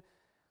 10.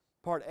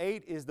 Part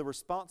 8 is the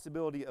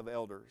responsibility of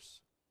elders.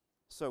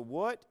 So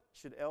what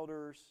should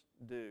elders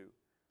do?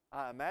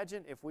 I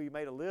imagine if we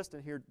made a list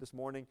in here this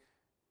morning,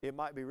 it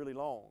might be really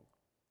long.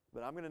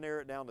 But I'm going to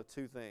narrow it down to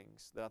two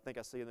things that I think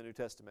I see in the New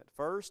Testament.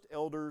 First,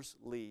 elders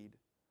lead.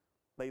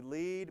 They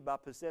lead by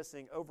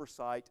possessing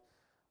oversight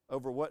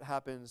over what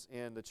happens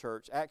in the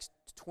church. Acts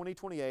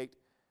 20:28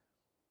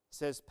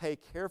 says, pay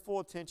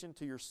careful attention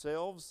to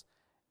yourselves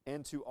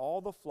and to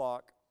all the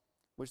flock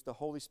which the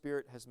Holy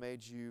Spirit has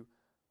made you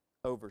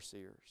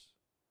overseers.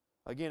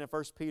 Again, in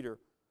 1 Peter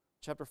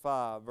chapter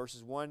 5,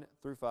 verses 1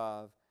 through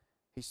 5,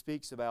 he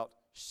speaks about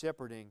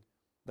shepherding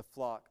the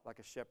flock like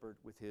a shepherd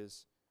with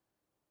his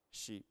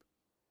sheep.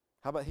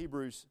 How about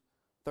Hebrews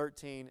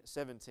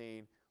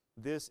 13:17?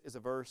 This is a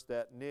verse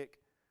that Nick,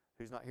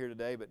 who's not here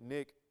today, but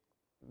Nick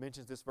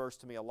mentions this verse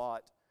to me a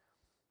lot,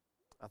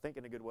 I think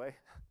in a good way.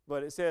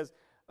 But it says,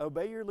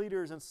 obey your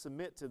leaders and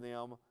submit to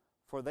them,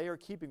 for they are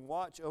keeping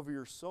watch over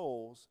your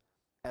souls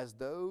as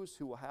those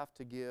who will have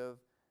to give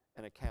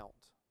an account.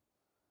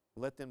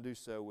 Let them do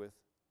so with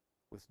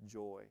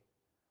joy.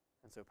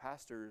 And so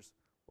pastors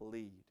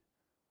lead,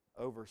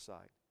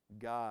 oversight,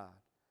 guide.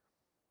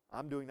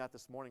 I'm doing that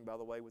this morning, by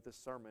the way, with this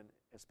sermon,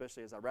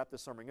 especially as I wrap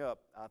this sermon up.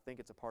 I think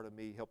it's a part of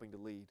me helping to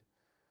lead,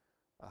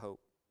 I hope.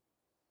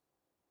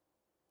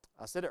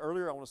 I said it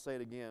earlier, I want to say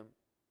it again.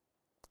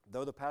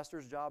 Though the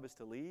pastor's job is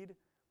to lead,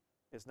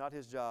 it's not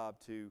his job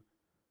to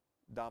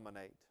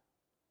dominate.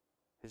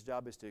 His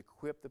job is to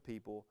equip the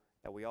people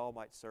that we all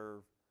might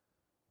serve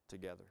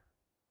together.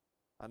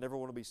 I never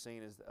want to be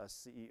seen as a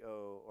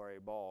CEO or a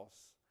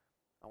boss.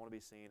 I want to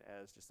be seen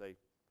as just a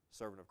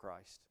servant of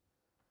Christ.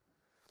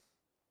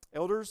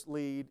 Elders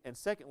lead, and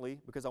secondly,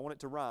 because I want it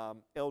to rhyme,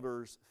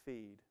 elders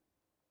feed.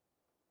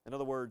 In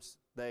other words,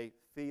 they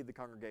feed the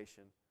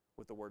congregation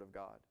with the Word of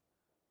God.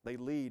 They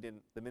lead in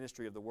the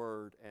ministry of the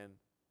Word and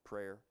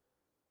prayer.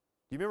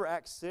 Do you remember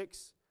Acts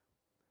 6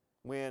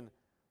 when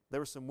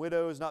there were some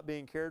widows not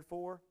being cared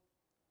for,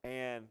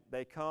 and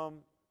they come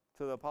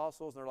to the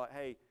apostles and they're like,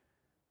 hey,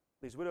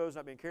 these widows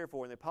not being cared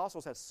for, and the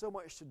apostles had so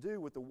much to do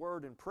with the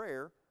Word and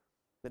prayer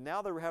that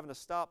now they were having to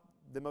stop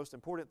the most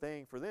important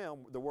thing for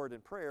them, the Word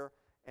and prayer,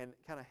 and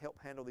kind of help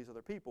handle these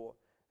other people.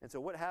 And so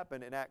what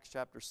happened in Acts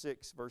chapter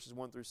 6, verses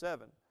 1 through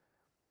 7?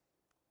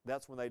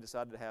 That's when they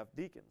decided to have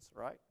deacons,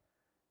 right?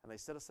 And they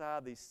set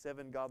aside these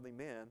 7 godly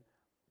men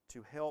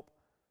to help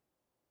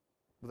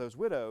those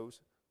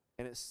widows.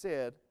 And it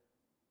said,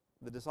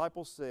 the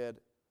disciples said,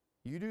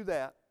 you do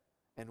that,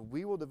 and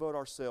we will devote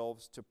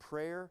ourselves to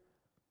prayer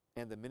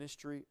and the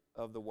ministry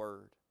of the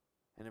Word.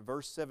 And in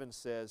verse 7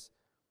 says,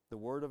 the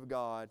Word of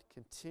God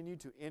continued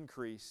to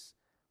increase,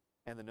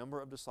 and the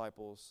number of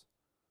disciples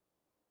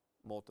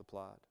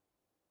multiplied.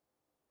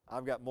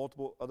 I've got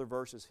multiple other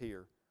verses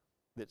here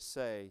that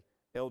say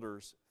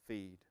elders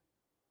feed,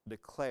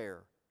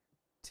 declare,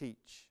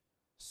 teach,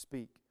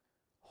 speak,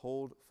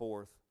 hold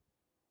forth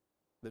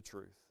the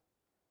truth.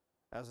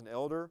 As an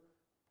elder,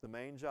 the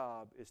main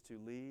job is to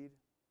lead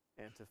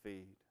and to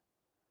feed.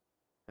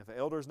 If an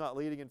elder is not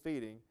leading and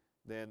feeding,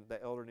 then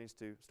the elder needs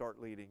to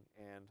start leading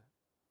and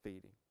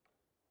feeding.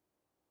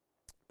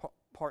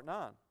 Part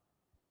 9.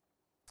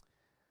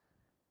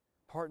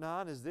 Part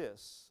 9 is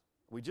this.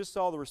 We just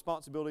saw the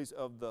responsibilities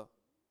of the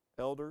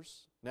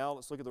elders. Now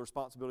let's look at the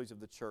responsibilities of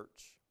the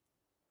church.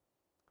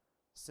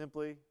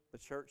 Simply, the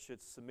church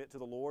should submit to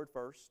the Lord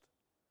first,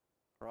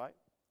 right?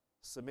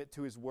 Submit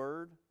to His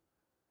Word,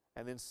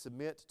 and then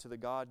submit to the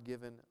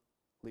God-given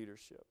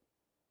leadership.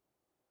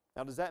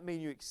 Now, does that mean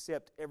you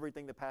accept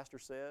everything the pastor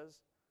says?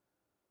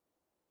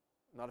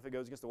 Not if it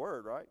goes against the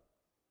Word, right?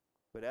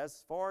 But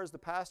as far as the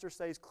pastor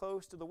stays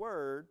close to the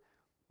Word,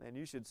 then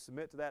you should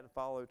submit to that and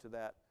follow to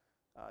that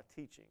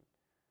teaching.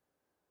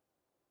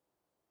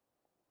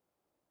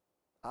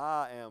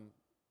 I am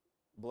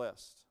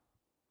blessed.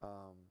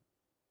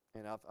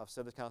 And I've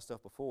said this kind of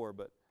stuff before,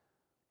 but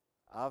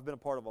I've been a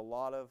part of a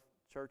lot of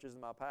churches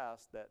in my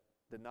past that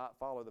did not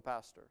follow the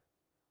pastor,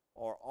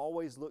 or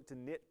always looked to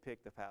nitpick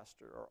the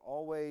pastor, or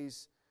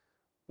always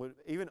would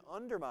even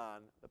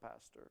undermine the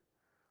pastor.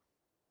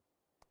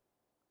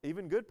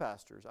 Even good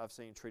pastors I've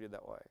seen treated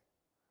that way.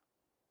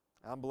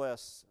 I'm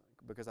blessed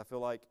because I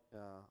feel like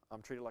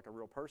I'm treated like a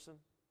real person,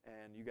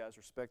 and you guys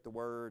respect the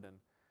Word,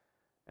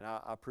 and I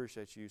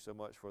appreciate you so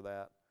much for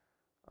that.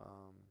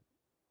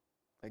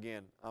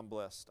 Again, I'm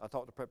blessed. I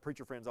talk to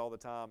preacher friends all the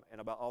time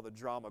and about all the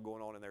drama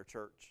going on in their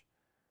church,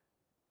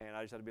 and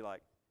I just had to be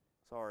like,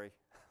 sorry,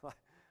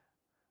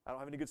 I don't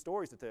have any good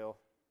stories to tell.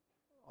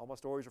 All my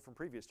stories are from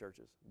previous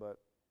churches. But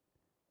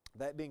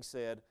that being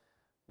said,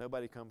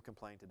 nobody come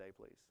complain today,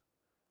 please.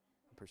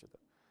 I appreciate that.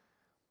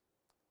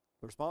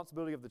 The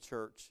responsibility of the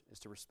church is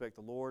to respect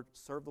the Lord,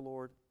 serve the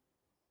Lord,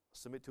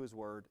 submit to His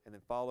Word, and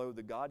then follow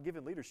the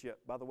God-given leadership,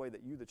 by the way,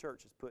 that you, the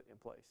church, has put in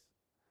place.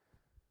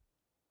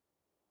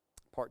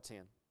 Part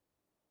 10.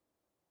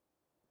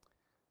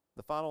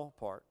 The final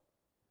part.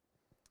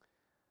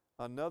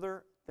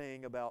 Another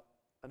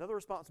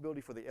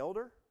responsibility for the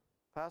elder,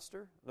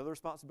 pastor, another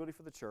responsibility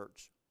for the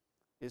church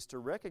is to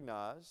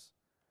recognize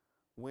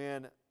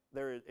when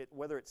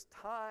whether it's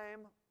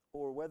time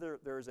or whether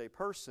there is a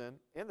person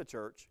in the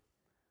church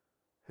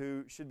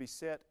who should be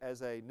set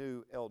as a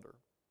new elder.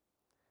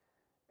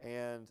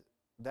 And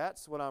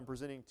that's what I'm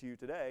presenting to you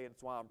today, and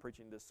it's why I'm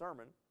preaching this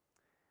sermon.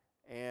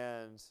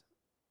 And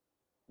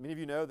many of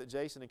you know that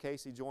Jason and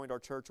Casey joined our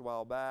church a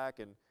while back,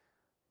 and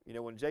you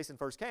know, when Jason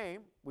first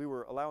came, we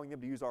were allowing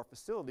them to use our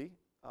facility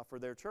for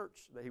their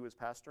church that he was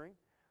pastoring.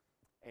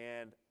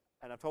 And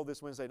I told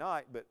this Wednesday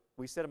night, but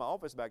we sat in my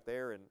office back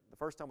there, and the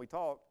first time we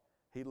talked,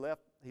 he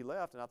left,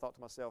 and I thought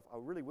to myself, I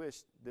really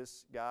wish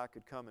this guy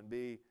could come and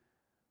be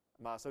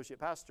my associate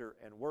pastor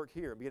and work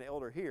here and be an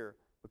elder here,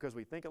 because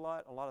we think a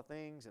lot of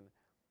things, and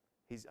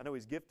I know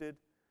he's gifted.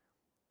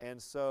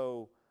 And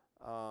so,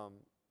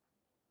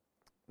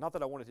 not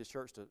that I wanted his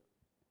church to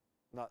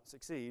not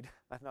succeed,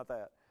 not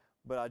that,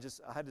 but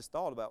I had this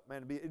thought about,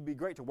 man, it'd be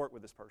great to work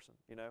with this person,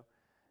 you know.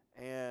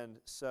 And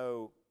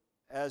so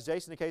as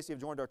Jason and Casey have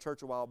joined our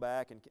church a while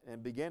back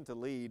and began to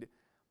lead,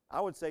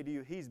 I would say to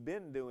you, he's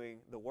been doing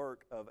the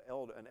work of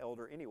an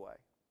elder anyway.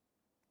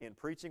 In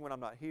preaching when I'm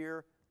not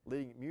here,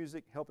 leading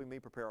music, helping me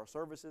prepare our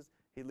services.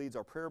 He leads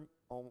our prayer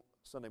on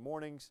Sunday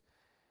mornings.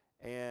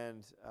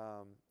 And,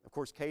 of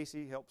course,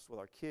 Casey helps with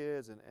our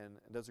kids and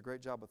does a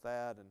great job with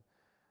that. And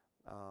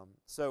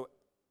so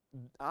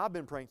I've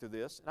been praying through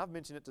this, and I've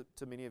mentioned it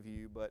to many of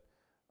you, but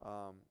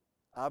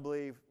I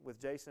believe with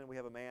Jason we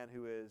have a man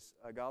who is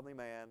a godly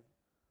man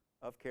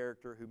of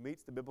character, who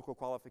meets the biblical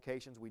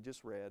qualifications we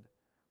just read,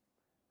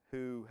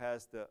 who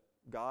has the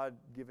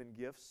God-given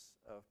gifts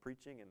of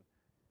preaching and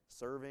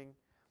serving.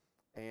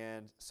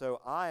 And so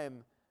I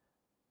am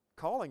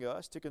calling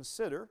us to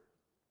consider,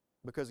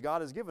 because God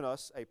has given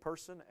us a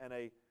person and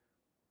a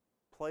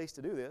place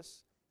to do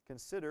this,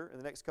 consider in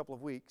the next couple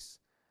of weeks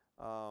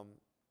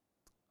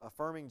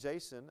affirming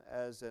Jason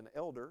as an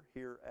elder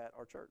here at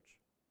our church.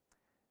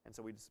 And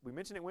so we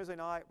mentioned it Wednesday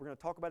night. We're going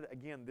to talk about it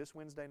again this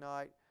Wednesday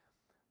night.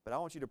 But I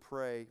want you to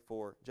pray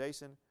for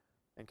Jason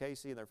and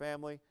Casey and their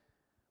family.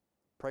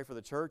 Pray for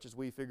the church as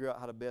we figure out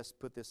how to best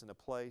put this into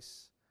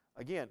place.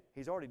 Again,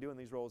 he's already doing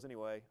these roles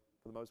anyway,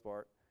 for the most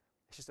part.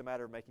 It's just a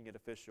matter of making it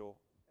official.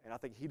 And I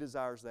think he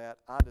desires that.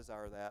 I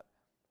desire that.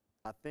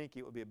 I think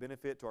it would be a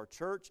benefit to our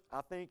church.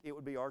 I think it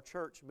would be our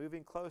church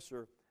moving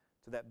closer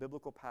to that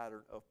biblical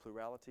pattern of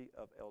plurality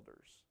of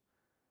elders.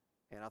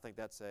 And I think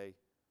that's a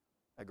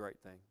great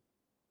thing.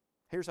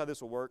 Here's how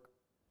this will work.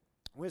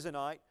 Wednesday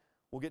night,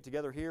 we'll get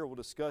together here. We'll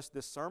discuss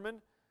this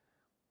sermon.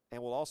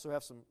 And we'll also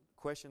have some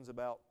questions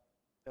about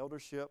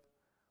eldership.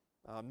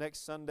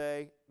 Next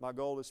Sunday, my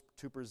goal is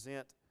to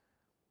present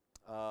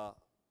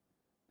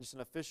just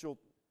an official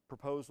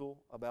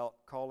proposal about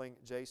calling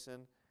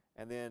Jason.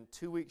 And then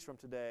 2 weeks from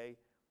today,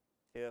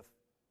 if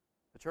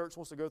the church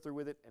wants to go through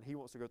with it and he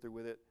wants to go through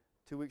with it,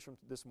 2 weeks from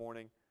this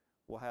morning,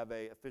 we'll have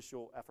an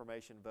official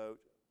affirmation vote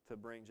to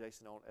bring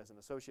Jason on as an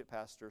associate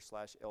pastor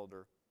 /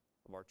 elder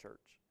of our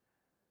church.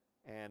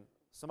 And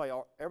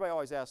everybody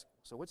always asks,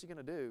 so what's he going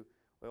to do?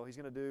 Well, he's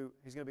going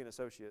to be an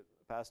associate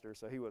pastor,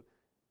 so he would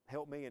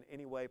help me in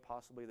any way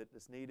possibly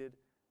that's needed.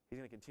 He's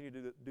going to continue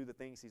to do the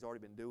things he's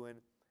already been doing.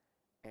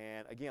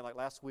 And again, like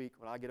last week,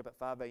 when I get up at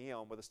 5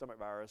 a.m. with a stomach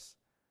virus,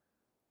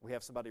 we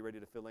have somebody ready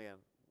to fill in.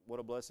 What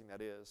a blessing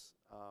that is.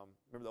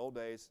 Remember the old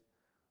days,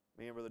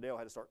 me and Brother Dale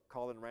had to start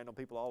calling random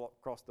people all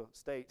across the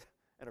state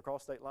and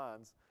across state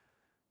lines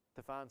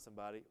to find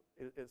somebody.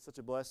 It's such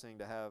a blessing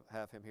to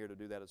have him here to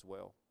do that as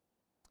well.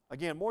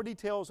 Again, more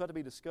details have to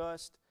be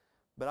discussed,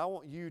 but I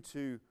want you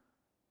to,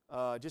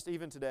 just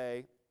even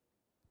today,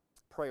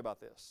 pray about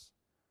this.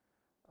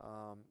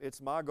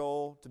 It's my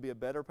goal to be a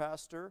better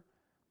pastor,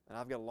 and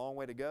I've got a long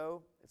way to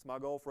go. It's my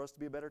goal for us to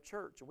be a better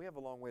church, and we have a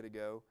long way to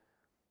go.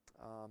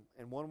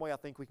 And one way I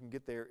think we can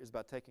get there is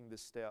by taking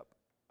this step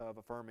of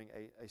affirming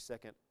a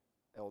second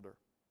elder.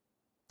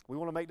 We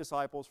want to make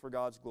disciples for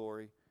God's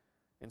glory,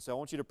 and so I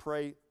want you to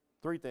pray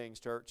 3 things,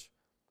 church.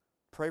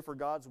 Pray for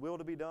God's will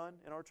to be done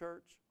in our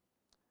church.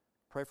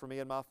 Pray for me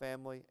and my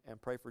family,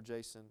 and pray for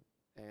Jason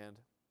and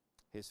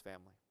his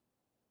family.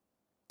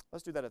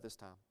 Let's do that at this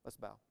time. Let's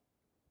bow.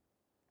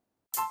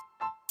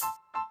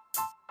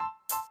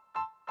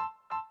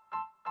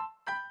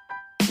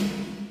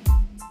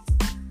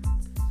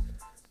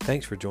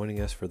 Thanks for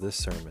joining us for this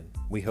sermon.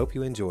 We hope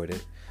you enjoyed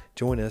it.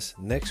 Join us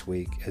next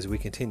week as we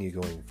continue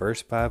going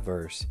verse by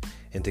verse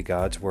into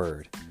God's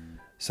Word.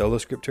 Sola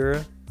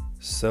Scriptura,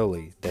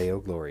 Soli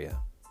Deo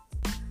Gloria.